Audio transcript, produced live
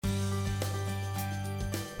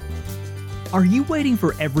Are you waiting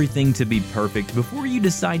for everything to be perfect before you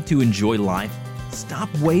decide to enjoy life?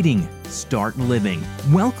 Stop waiting. Start living.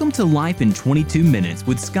 Welcome to Life in 22 Minutes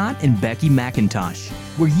with Scott and Becky McIntosh,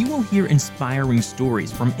 where you will hear inspiring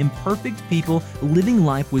stories from imperfect people living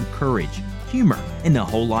life with courage, humor, and a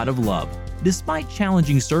whole lot of love, despite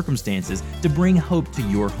challenging circumstances, to bring hope to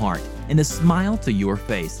your heart and a smile to your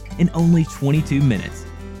face in only 22 minutes.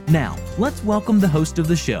 Now, let's welcome the host of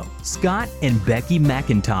the show, Scott and Becky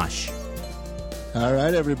McIntosh. All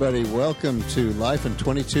right, everybody, welcome to Life in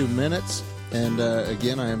 22 Minutes. And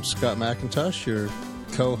again, I am Scott McIntosh, your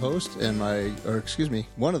co-host, and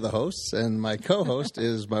one of the hosts, and my co-host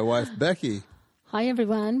is my wife, Becky. Hi,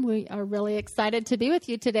 everyone. We are really excited to be with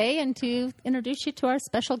you today and to introduce you to our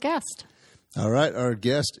special guest. All right, our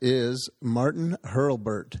guest is Martin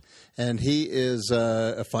Hurlbert, and he is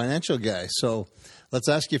a financial guy. So let's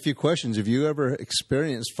ask you a few questions. Have you ever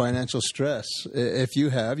experienced financial stress? If you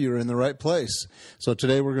have, you're in the right place. So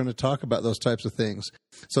today we're going to talk about those types of things.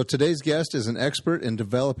 So today's guest is an expert in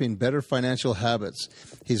developing better financial habits.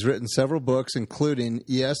 He's written several books, including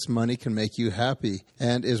Yes, Money Can Make You Happy,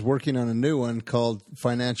 and is working on a new one called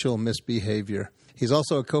Financial Misbehavior. He's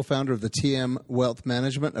also a co-founder of the TM Wealth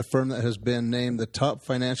Management, a firm that has been named the top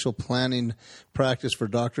financial planning practice for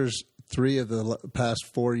doctors 3 of the past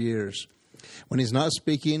 4 years. When he's not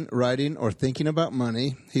speaking, writing, or thinking about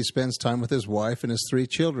money, he spends time with his wife and his 3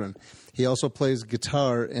 children. He also plays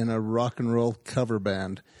guitar in a rock and roll cover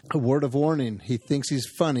band. A word of warning, he thinks he's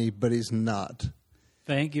funny, but he's not.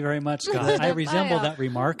 Thank you very much, Scott. I resemble that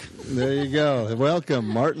remark. There you go. Welcome,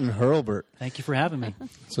 Martin Hurlbert. Thank you for having me.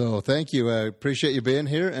 So thank you. I appreciate you being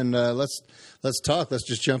here, and let's talk. Let's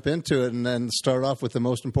just jump into it and then start off with the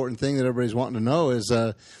most important thing that everybody's wanting to know is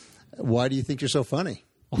why do you think you're so funny?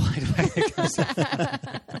 Why do I think I'm so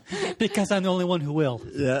funny? Because I'm the only one who will.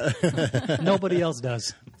 Yeah. Nobody else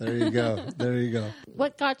does. There you go. There you go.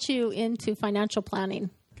 What got you into financial planning?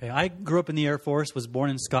 Okay, I grew up in the Air Force, was born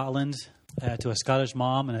in Scotland to a Scottish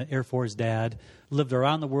mom and an Air Force dad. Lived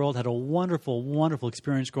around the world, had a wonderful, wonderful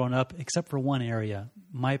experience growing up, except for one area.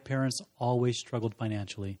 My parents always struggled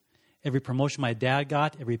financially. Every promotion my dad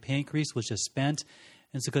got, every pay increase was just spent.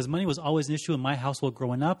 And so because money was always an issue in my household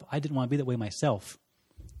growing up, I didn't want to be that way myself.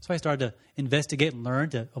 So I started to investigate and learn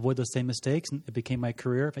to avoid those same mistakes, and it became my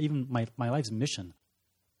career, even my life's mission.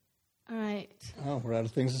 All right. Oh, we're out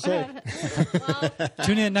of things to say.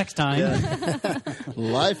 Tune in next time. Yeah.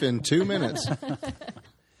 Life in 2 minutes.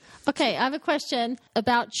 Okay, I have a question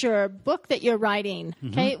about your book that you're writing.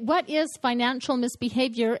 Okay, what is financial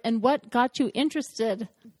misbehavior, and what got you interested?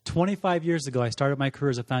 25 years ago, I started my career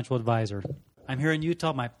as a financial advisor. I'm here in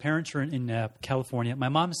Utah. My parents are in California. My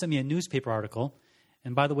mom sent me a newspaper article.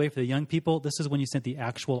 And by the way, for the young people, this is when you sent the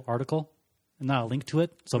actual article, and not a link to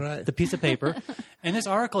it. So right. The piece of paper. And this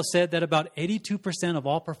article said that about 82% of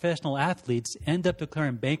all professional athletes end up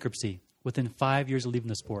declaring bankruptcy within 5 years of leaving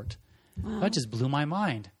the sport. Wow. That just blew my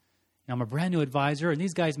mind. Now, I'm a brand new advisor, and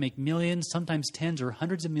these guys make millions, sometimes tens or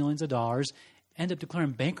hundreds of millions of dollars, end up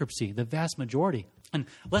declaring bankruptcy, the vast majority. And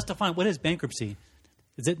let's define, what is bankruptcy?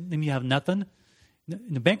 Does it mean you have nothing?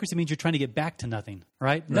 Bankruptcy means you're trying to get back to nothing,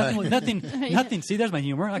 right? Nothing. See, there's my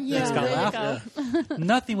humor. Laugh.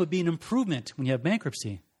 Nothing would be an improvement when you have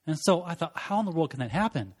bankruptcy. And so I thought, how in the world can that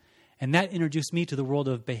happen? And that introduced me to the world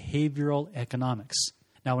of behavioral economics.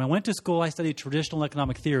 Now, when I went to school, I studied traditional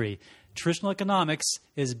economic theory. Traditional economics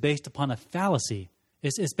is based upon a fallacy.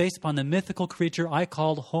 It's based upon the mythical creature I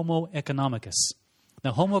called Homo economicus.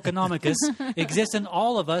 Now, Homo economicus exists in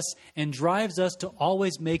all of us and drives us to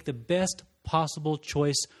always make the best possible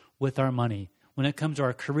choice with our money. When it comes to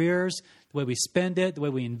our careers, the way we spend it, the way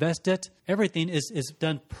we invest it, everything is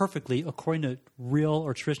done perfectly according to real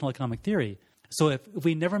or traditional economic theory. So if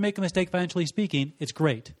we never make a mistake financially speaking, it's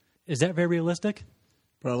great. Is that very realistic?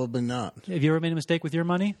 Probably not. Have you ever made a mistake with your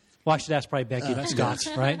money? Well, I should ask probably Becky, not Scott,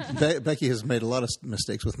 right? Becky has made a lot of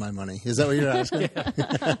mistakes with my money. Is that what you're asking?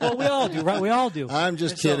 Yeah. Well, we all do, right? We all do. I'm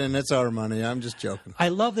just kidding. It's our money. I'm just joking. I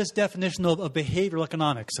love this definition of behavioral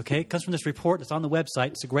economics, okay? It comes from this report. It's on the website.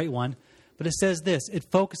 It's a great one. But it says this: it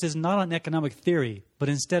focuses not on economic theory, but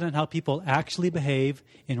instead on how people actually behave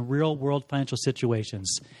in real-world financial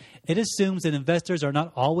situations. It assumes that investors are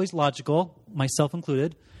not always logical, myself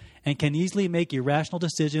included, and can easily make irrational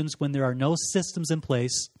decisions when there are no systems in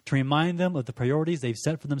place to remind them of the priorities they've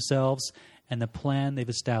set for themselves and the plan they've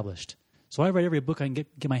established. So I read every book I can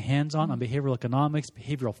get my hands on behavioral economics,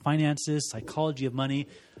 behavioral finances, psychology of money.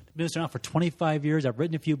 I've been doing it for 25 years. I've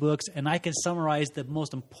written a few books, and I can summarize the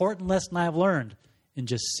most important lesson I've learned in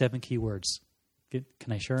just 7 key words.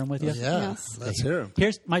 Can I share them with you? Yeah, Yes. let's hear them.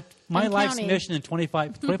 Here's my I'm life's counting. mission in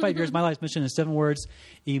 25 years. My life's mission in 7 words: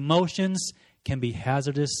 emotions can be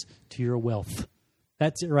hazardous to your wealth.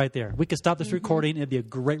 That's it right there. We could stop this recording. It'd be a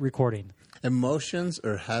great recording. Emotions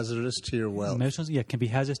are hazardous to your wealth. Emotions, can be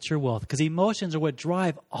hazardous to your wealth because emotions are what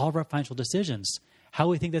drive all of our financial decisions. How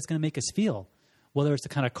we think that's going to make us feel, whether it's the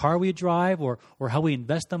kind of car we drive or how we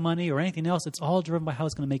invest the money or anything else. It's all driven by how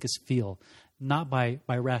it's going to make us feel, not by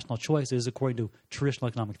rational choices according to traditional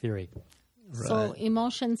economic theory. So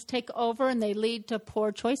emotions take over and they lead to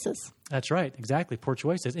poor choices. That's right, exactly. Poor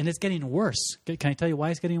choices, and it's getting worse. Can I tell you why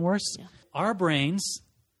it's getting worse? Yeah. Our brains,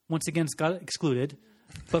 once again, got excluded.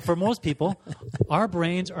 But for most people, our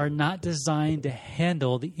brains are not designed to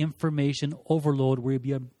handle the information overload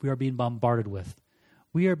we are being bombarded with.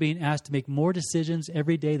 We are being asked to make more decisions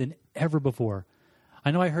every day than ever before.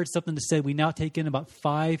 I know I heard something that said we now take in about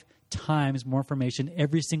 5 times more information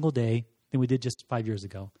every single day than we did just 5 years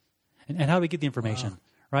ago. And how do we get the information?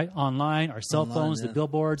 Right? Online, our cell phones, the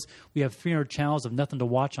billboards. We have 300 channels of nothing to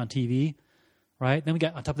watch on TV. Right? Then we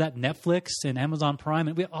got on top of that Netflix and Amazon Prime,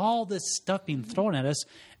 and we have all this stuff being thrown at us,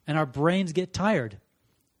 and our brains get tired.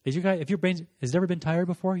 Has it ever been tired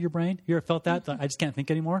before? Your brain? You ever felt that? I just can't think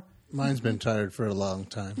anymore. Mine's been tired for a long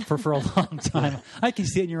time. For a long time. I can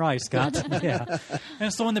see it in your eyes, Scott. Yeah.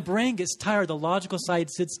 And so when the brain gets tired, the logical side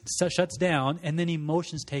shuts down, and then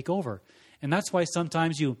emotions take over. And that's why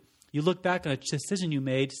sometimes you look back on a decision you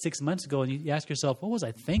made 6 months ago, and you ask yourself, what was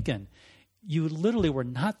I thinking? You literally were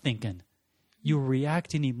not thinking. You were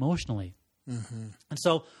reacting emotionally. Mm-hmm. And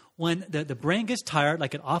so when the brain gets tired,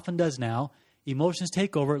 like it often does now, emotions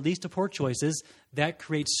take over, it leads to poor choices. That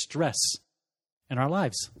creates stress in our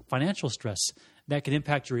lives, financial stress. That can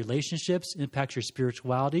impact your relationships, impact your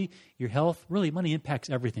spirituality, your health. Really, money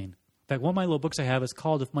impacts everything. In fact, one of my little books I have is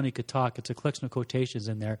called If Money Could Talk. It's a collection of quotations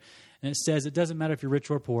in there. And it says it doesn't matter if you're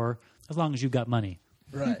rich or poor, as long as you've got money.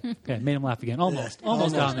 Right. Okay, made him laugh again. Almost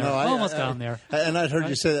down there. No, down there. And I'd heard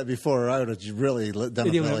you say that before, or I would have really done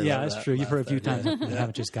a belly Yeah, laugh that's true. You've heard a few there. times,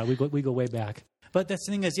 haven't you, Scott? We go way back. But that's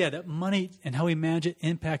the thing is, that money and how we manage it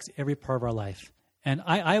impacts every part of our life. And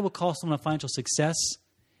I will call someone a financial success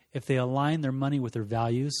if they align their money with their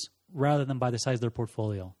values rather than by the size of their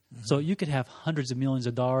portfolio. Mm-hmm. So you could have hundreds of millions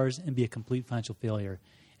of dollars and be a complete financial failure.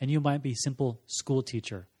 And you might be a simple school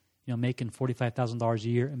teacher, making $45,000 a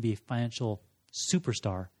year and be a financial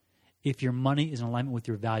superstar if your money is in alignment with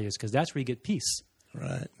your values, because that's where you get peace.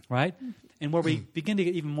 Right? And where we begin to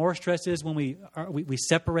get even more stressed is when we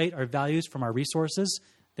separate our values from our resources.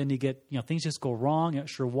 Then you get, things just go wrong. You're not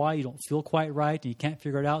sure why. You don't feel quite right, and you can't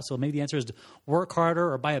figure it out. So maybe the answer is to work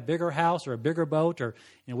harder or buy a bigger house or a bigger boat or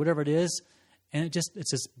whatever it is. And it's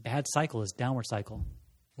this bad cycle, this downward cycle.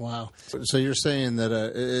 Wow. So you're saying that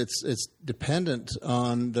it's dependent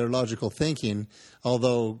on their logical thinking,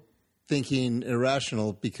 although thinking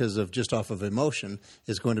irrational because of just off of emotion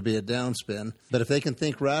is going to be a downspin. But if they can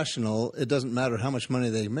think rational, it doesn't matter how much money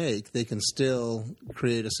they make. They can still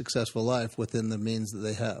create a successful life within the means that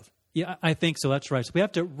they have. Yeah, I think so. That's right. So we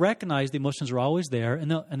have to recognize the emotions are always there,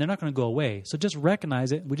 and they're not going to go away. So just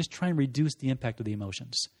recognize it. We just try and reduce the impact of the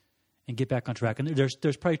emotions and get back on track. And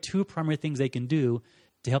there's probably 2 primary things they can do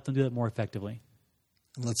to help them do that more effectively.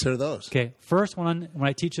 Let's hear those. Okay, first one when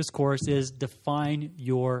I teach this course is define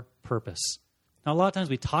your purpose. Now, a lot of times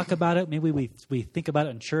we talk about it. Maybe we think about it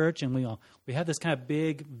in church, and we have this kind of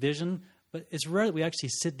big vision, but it's rare that we actually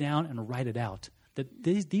sit down and write it out. That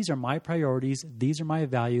these are my priorities. These are my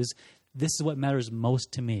values. This is what matters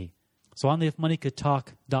most to me. So on the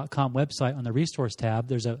ifmoneycouldtalk.com website, on the resource tab,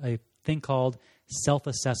 there's a thing called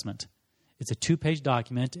self-assessment. It's a 2-page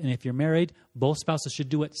document, and if you're married, both spouses should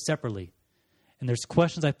do it separately. And there's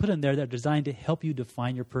questions I put in there that are designed to help you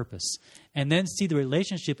define your purpose and then see the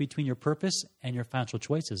relationship between your purpose and your financial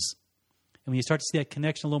choices. And when you start to see that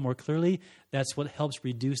connection a little more clearly, that's what helps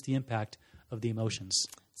reduce the impact of the emotions.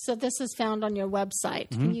 So this is found on your website.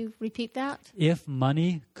 Mm-hmm. Can you repeat that?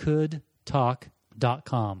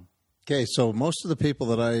 ifmoneycouldtalk.com. Okay, so most of the people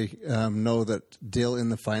that I know that deal in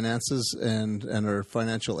the finances and are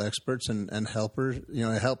financial experts and helpers,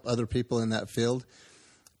 help other people in that field,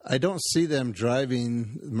 I don't see them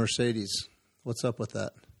driving Mercedes. What's up with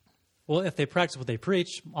that? Well, if they practice what they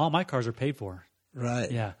preach, all my cars are paid for.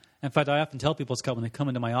 Right. Yeah. In fact, I often tell people, Scott, when they come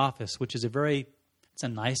into my office, which is it's a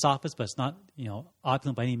nice office, but it's not,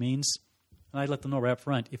 opulent by any means. And I let them know right up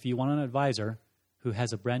front, if you want an advisor who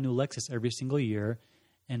has a brand new Lexus every single year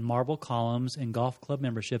and marble columns and golf club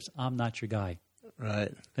memberships, I'm not your guy.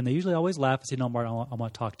 Right. And they usually always laugh and say, no, Martin, I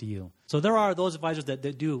want to talk to you. So there are those advisors that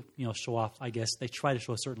do, show off, I guess. They try to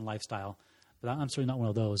show a certain lifestyle. But I'm certainly not one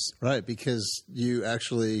of those. Right, because you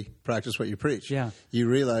actually practice what you preach. Yeah. You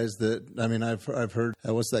realize that, I mean, I've heard,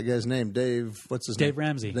 what's that guy's name? What's his name? Dave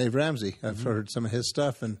Ramsey. Dave Ramsey. I've heard some of his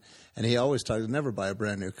stuff, and he always talks, never buy a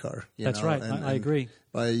brand new car. That's right. I agree.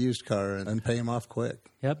 Buy a used car and pay him off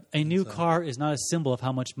quick. Yep. A new car is not a symbol of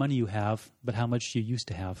how much money you have, but how much you used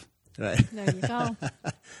to have. Right. There you go.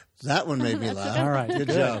 That one made me laugh. All right. Good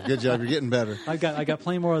job. Good job. You're getting better. I got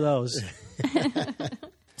plenty more of those.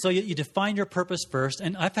 So you define your purpose first,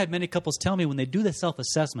 and I've had many couples tell me when they do the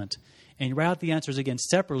self-assessment and you write out the answers again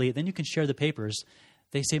separately, then you can share the papers.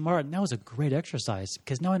 They say, Martin, that was a great exercise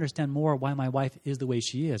because now I understand more why my wife is the way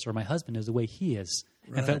she is or my husband is the way he is.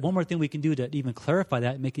 Right. In fact, one more thing we can do to even clarify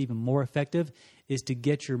that and make it even more effective is to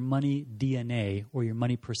get your money DNA or your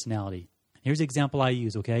money personality. Here's the example I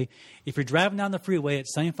use, okay? If you're driving down the freeway at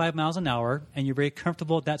 75 miles an hour and you're very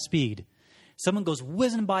comfortable at that speed, someone goes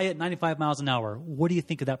whizzing by at 95 miles an hour, what do you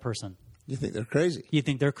think of that person? You think they're crazy. You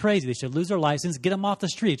think they're crazy. They should lose their license, get them off the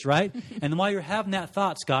streets, right? And then while you're having that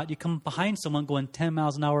thought, Scott, you come behind someone going 10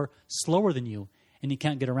 miles an hour slower than you, and you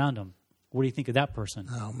can't get around them. What do you think of that person?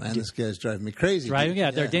 Oh, man, this guy's driving me crazy. Right?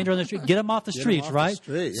 Yeah, they're dangerous on the street. Get them off the streets, right?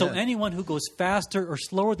 Street, So yeah. anyone who goes faster or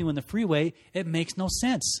slower than you on the freeway, it makes no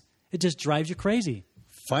sense. It just drives you crazy.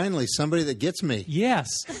 Finally, somebody that gets me. Yes.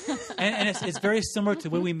 and it's very similar to the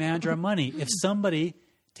way we manage our money. If somebody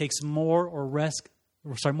takes more or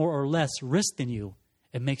less risk than you,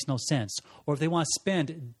 it makes no sense. Or if they want to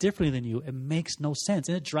spend differently than you, it makes no sense.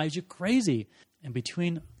 And it drives you crazy. And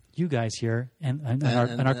between you guys here and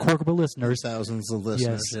our corporate listeners, thousands of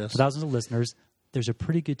listeners, yes. Thousands of listeners, there's a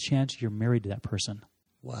pretty good chance you're married to that person.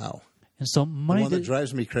 Wow. And so money the one that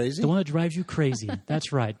drives me crazy? The one that drives you crazy.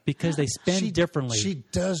 That's right. Because they spend differently. She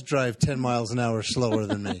does drive 10 miles an hour slower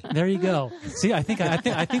than me. There you go. See, I think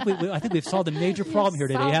we've solved a major problem here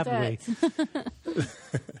today, haven't we?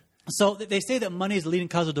 So they say that money is the leading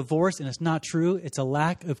cause of divorce, and it's not true. It's a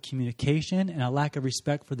lack of communication and a lack of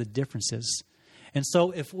respect for the differences. And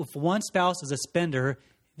so if one spouse is a spender,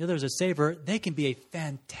 the other is a saver, they can be a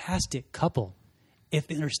fantastic couple if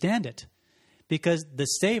they understand it. Because the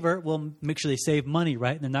saver will make sure they save money,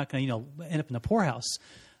 right? And they're not going to, end up in the poorhouse.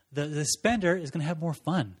 The spender is going to have more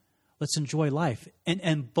fun. Let's enjoy life.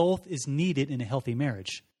 And both is needed in a healthy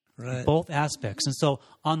marriage. Right. Both aspects. And so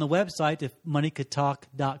on the website, if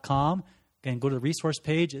moneycoulddtalk.com, and go to the resource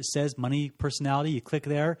page, it says money personality. You click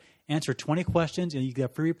there, answer 20 questions, and you get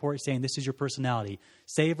a free report saying this is your personality.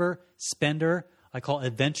 Saver, spender, I call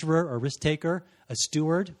adventurer or risk taker, a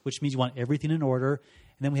steward, which means you want everything in order. And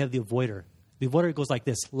then we have the avoider. The avoider goes like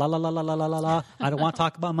this, la, la, la, la, la, la, la, la. I don't want to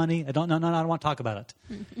talk about money. I don't want to talk about it.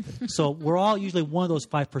 So we're all usually one of those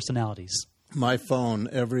 5 personalities. My phone,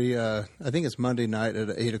 every, I think it's Monday night at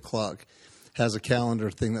 8 o'clock, has a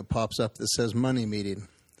calendar thing that pops up that says money meeting.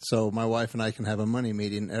 So my wife and I can have a money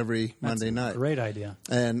meeting every Monday night. Great idea.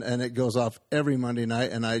 And it goes off every Monday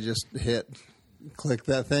night, and I just click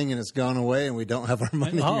that thing, and it's gone away, and we don't have our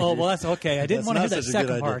money. Oh, well, that's okay. I didn't want to hear that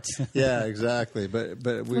second part. Yeah, exactly. But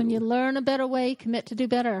when you learn a better way, commit to do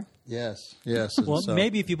better. Yes. Well,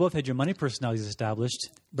 maybe if you both had your money personalities established.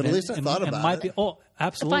 But at least I thought about it. Oh,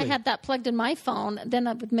 absolutely. If I had that plugged in my phone, then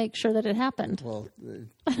I would make sure that it happened. Well,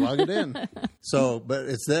 plug it in. But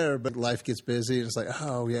it's there, but life gets busy. And it's like,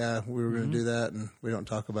 oh, yeah, we were going to do that, and we don't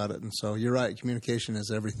talk about it. And so you're right. Communication is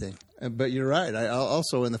everything. But you're right. I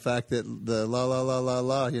also in the fact that the la, la, la, la,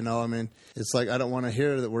 la, it's like I don't want to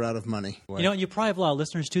hear that we're out of money. And you probably have a lot of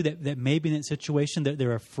listeners, too, that may be in that situation, that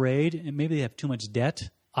they're afraid, and maybe they have too much debt.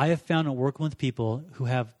 I have found in working with people who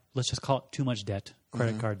have, let's just call it too much debt,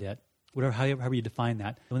 credit card debt, whatever, however you define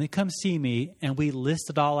that. When they come see me and we list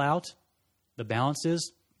it all out, the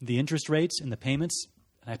balances, the interest rates, and the payments,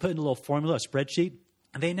 and I put in a little formula, a spreadsheet,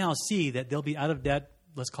 and they now see that they'll be out of debt,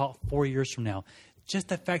 let's call it 4 years from now. Just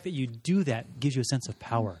the fact that you do that gives you a sense of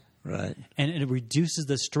power. Right. And it reduces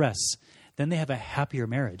the stress. Then they have a happier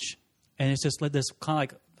marriage. And it's just like this kind of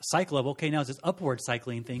like cycle of, okay, now it's this upward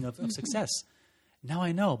cycling thing of success. Now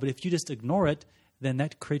I know. But if you just ignore it, then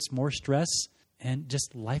that creates more stress and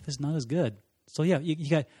just life is not as good. So yeah, you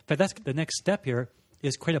got, but that's the next step here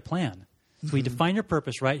is create a plan. So we define your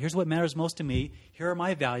purpose, right? Here's what matters most to me. Here are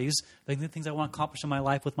my values, the things I want to accomplish in my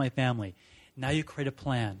life with my family. Now you create a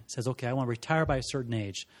plan. It says, okay, I want to retire by a certain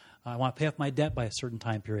age. I want to pay off my debt by a certain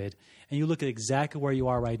time period. And you look at exactly where you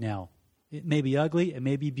are right now. It may be ugly. It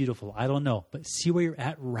may be beautiful. I don't know. But see where you're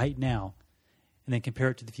at right now and then compare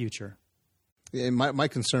it to the future. Yeah, my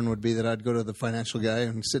concern would be that I'd go to the financial guy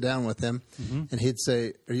and sit down with him, and he'd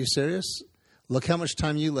say, are you serious? Look how much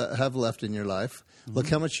time you have left in your life. Look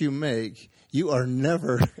how much you make. You are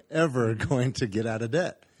never, ever going to get out of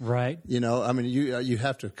debt. Right. You know, I mean, you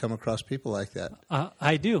have to come across people like that.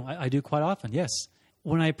 I do. I do quite often, yes.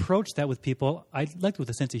 When I approach that with people, I like it with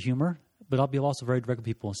a sense of humor, but I'll be also very direct with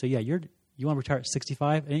people and say, yeah, you want to retire at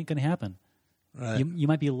 65? It ain't going to happen. Right. You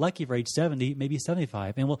might be lucky for age 70, maybe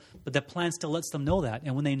 75. But the plan still lets them know that.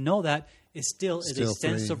 And when they know that, it still is a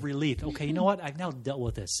sense of relief. Okay, you know what? I've now dealt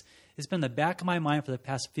with this. It's been in the back of my mind for the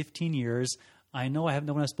past 15 years. I know I have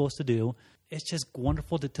known what I'm supposed to do. It's just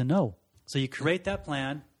wonderful to know. So you create that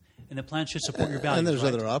plan, and the plan should support your values. And there's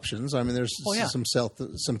right? other options. I mean, there's some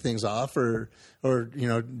things off, or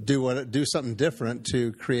do something different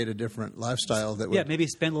to create a different lifestyle that would. Maybe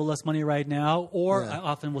spend a little less money right now, or I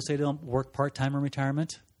often will say to them, work part-time in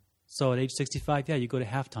retirement. So at age 65, you go to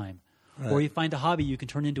half-time. Right. Or you find a hobby you can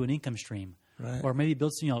turn into an income stream. Right. Or maybe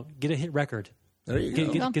build, get a hit record. There you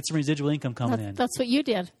go. Get some residual income coming in. That's what you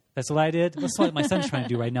did. That's what I did. That's what my son's trying to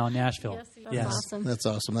do right now in Nashville. Yes. Awesome. That's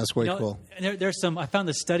awesome. That's way cool. And there's I found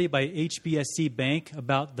a study by HBSC Bank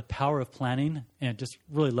about the power of planning, and just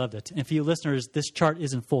really loved it. And for you listeners, this chart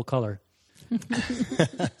is in full color.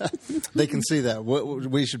 They can see that.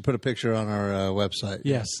 We should put a picture on our website.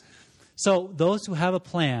 Yes. So those who have a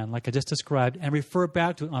plan, like I just described, and refer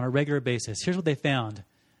back to it on a regular basis, here's what they found.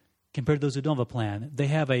 Compared to those who don't have a plan, they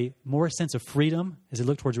have a more sense of freedom as they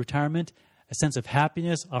look towards retirement, a sense of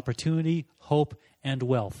happiness, opportunity, hope, and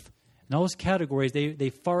wealth. In those categories,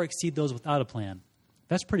 they far exceed those without a plan.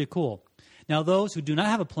 That's pretty cool. Now, those who do not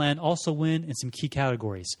have a plan also win in some key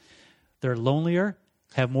categories. They're lonelier,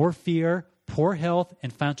 have more fear, poor health,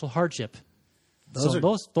 and financial hardship.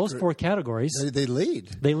 Those four categories. They lead.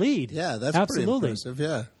 They lead. Yeah, that's absolutely pretty impressive.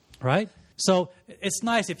 Yeah. Right? So it's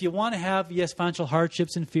nice if you want to have, financial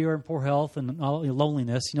hardships and fear and poor health and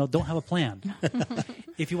loneliness, don't have a plan.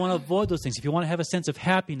 If you want to avoid those things, if you want to have a sense of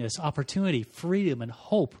happiness, opportunity, freedom, and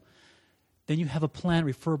hope, then you have a plan,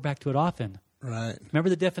 refer back to it often. Right. Remember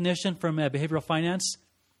the definition from behavioral finance?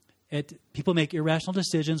 People make irrational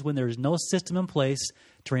decisions when there is no system in place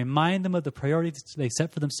to remind them of the priorities they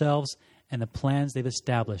set for themselves and the plans they've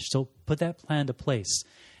established. So put that plan into place.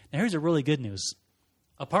 Now here's the really good news.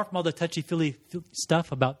 Apart from all the touchy-feely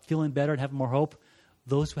stuff about feeling better and having more hope,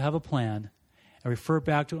 those who have a plan and refer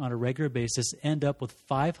back to it on a regular basis end up with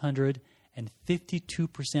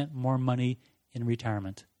 552% more money in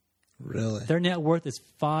retirement. Really? Their net worth is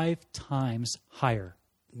 5 times higher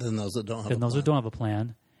than those that don't have who don't have a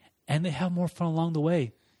plan. And they have more fun along the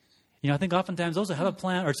way. I think oftentimes those who have a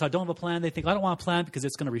plan or don't have a plan, they think, I don't want a plan because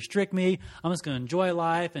it's going to restrict me. I'm just going to enjoy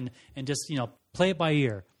life and just, play it by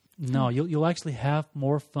ear. No, you'll actually have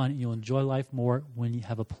more fun and you'll enjoy life more when you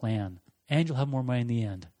have a plan. And you'll have more money in the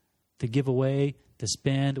end to give away, to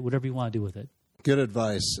spend, whatever you want to do with it. Good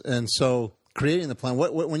advice. And so creating the plan,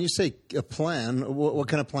 when you say a plan, what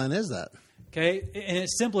kind of plan is that? Okay, in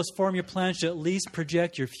its simplest form, your plan should at least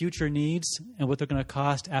project your future needs and what they're going to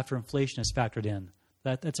cost after inflation is factored in.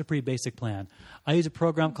 That's a pretty basic plan. I use a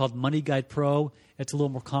program called Money Guide Pro. It's a little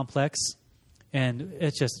more complex. And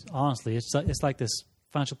it's just, honestly, it's like this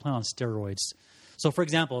financial plan on steroids. So, for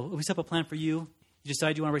example, if we set up a plan for you, you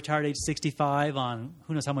decide you want to retire at age 65 on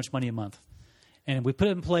who knows how much money a month. And we put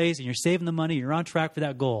it in place, and you're saving the money, you're on track for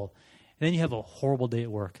that goal. And then you have a horrible day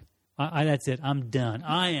at work. That's it. I'm done.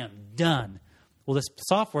 I am done. Well, this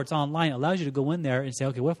software, it's online, allows you to go in there and say,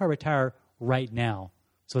 okay, what if I retire right now?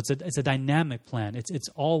 So it's a dynamic plan. It's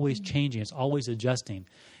always changing. It's always adjusting.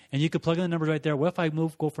 And you could plug in the numbers right there. What if I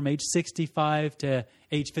go from age 65 to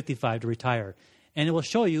age 55 to retire? And it will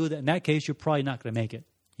show you that in that case, you're probably not going to make it.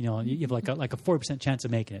 You have like a 40% chance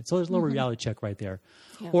of making it. So there's a little reality check right there.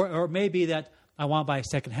 Yeah. Or maybe that I want to buy a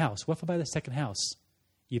second house. What if I buy the second house?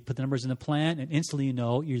 You put the numbers in the plan, and instantly you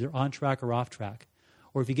know you're either on track or off track.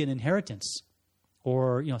 Or if you get an inheritance,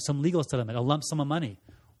 or some legal settlement, a lump sum of money.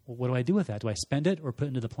 Well, what do I do with that? Do I spend it or put it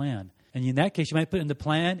into the plan? And in that case, you might put it in the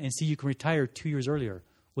plan and see you can retire 2 years earlier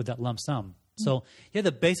with that lump sum. Mm-hmm. So you have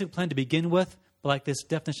the basic plan to begin with, but like this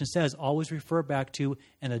definition says, always refer back to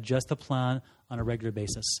and adjust the plan on a regular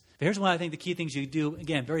basis. But here's one I think the key things you do,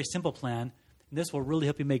 again, very simple plan, and this will really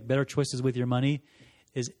help you make better choices with your money,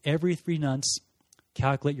 is every 3 months,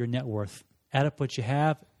 calculate your net worth. Add up what you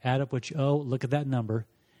have, add up what you owe, look at that number,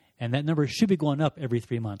 and that number should be going up every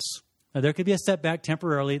 3 months. Now, there could be a setback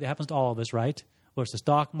temporarily. That happens to all of us, right? Whether it's the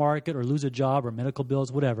stock market or lose a job or medical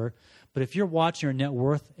bills, whatever. But if you're watching your net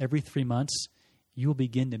worth every 3 months, you will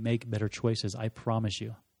begin to make better choices, I promise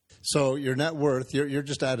you. So your net worth, you're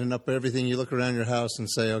just adding up everything. You look around your house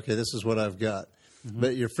and say, okay, this is what I've got. Mm-hmm.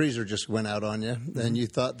 But your freezer just went out on you, mm-hmm. and you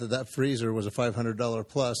thought that freezer was a $500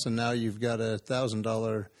 plus, and now you've got a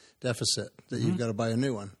 $1,000 deficit that mm-hmm. you've got to buy a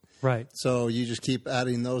new one. Right. So you just keep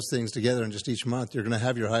adding those things together, and just each month you're going to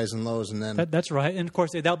have your highs and lows, and then. That's right. And of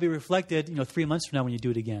course, that'll be reflected, 3 months from now when you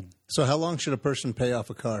do it again. So how long should a person pay off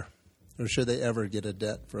a car, or should they ever get a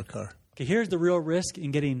debt for a car? Okay, here's the real risk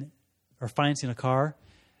in getting or financing a car.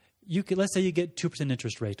 Let's say you get 2%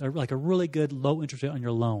 interest rate, or like a really good low interest rate on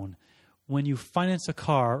your loan. When you finance a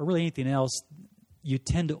car or really anything else, you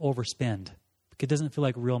tend to overspend. It doesn't feel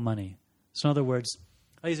like real money. So in other words,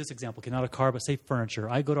 I'll use this example. Okay, not a car, but say furniture.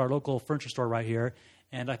 I go to our local furniture store right here,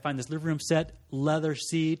 and I find this living room set, leather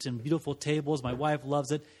seats and beautiful tables. My wife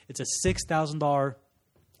loves it. It's a $6,000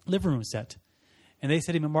 living room set. And they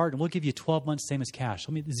said to me, Martin, we'll give you 12 months, same as cash.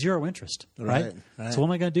 I mean, zero interest, right? So what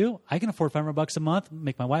am I going to do? I can afford $500 a month,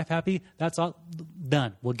 make my wife happy. That's all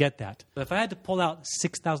done. We'll get that. But if I had to pull out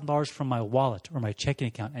 $6,000 from my wallet or my checking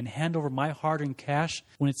account and hand over my hard-earned cash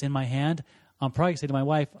when it's in my hand, I'm probably going to say to my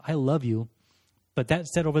wife, I love you, but that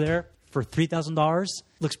set over there for $3,000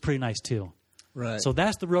 looks pretty nice too. Right. So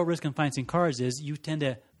that's the real risk in financing cars is you tend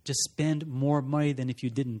to just spend more money than if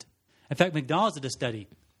you didn't. In fact, McDonald's did a study.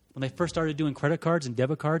 When they first started doing credit cards and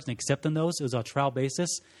debit cards and accepting those, it was on a trial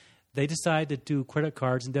basis. They decided to do credit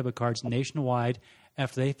cards and debit cards nationwide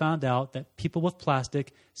after they found out that people with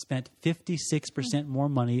plastic spent 56% more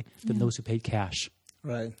money than those who paid cash.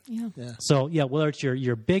 Right. Yeah. So, whether it's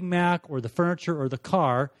your Big Mac or the furniture or the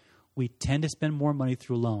car, we tend to spend more money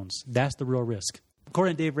through loans. That's the real risk.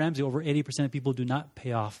 According to Dave Ramsey, over 80% of people do not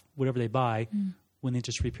pay off whatever they buy when the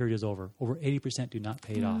interest-free period is over. Over 80% do not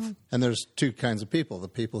pay it off. And there's two kinds of people, the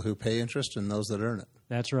people who pay interest and those that earn it.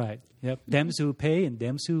 That's right. Yep. Dems who pay and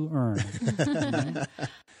dems who earn.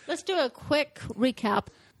 Let's do a quick recap.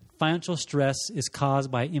 Financial stress is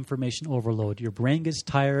caused by information overload. Your brain gets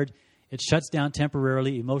tired. It shuts down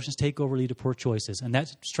temporarily. Emotions take over, lead to poor choices. And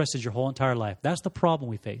that stresses your whole entire life. That's the problem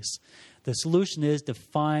we face. The solution is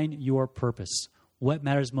define your purpose. What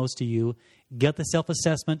matters most to you? Get the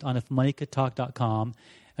self-assessment on ifmoneycoulddtalk.com,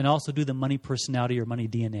 and also do the money personality or money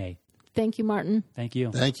DNA. Thank you, Martin. Thank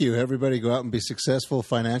you. Thank you. Everybody go out and be successful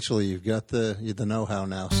financially. You've got the know-how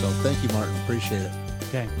now. So thank you, Martin. Appreciate it.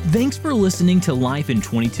 Okay. Thanks for listening to Life in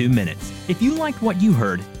 22 Minutes. If you liked what you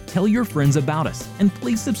heard, tell your friends about us, and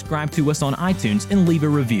please subscribe to us on iTunes and leave a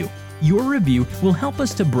review. Your review will help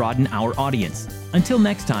us to broaden our audience. Until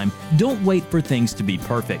next time, don't wait for things to be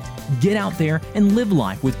perfect. Get out there and live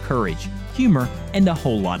life with courage, humor, and a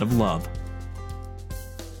whole lot of love.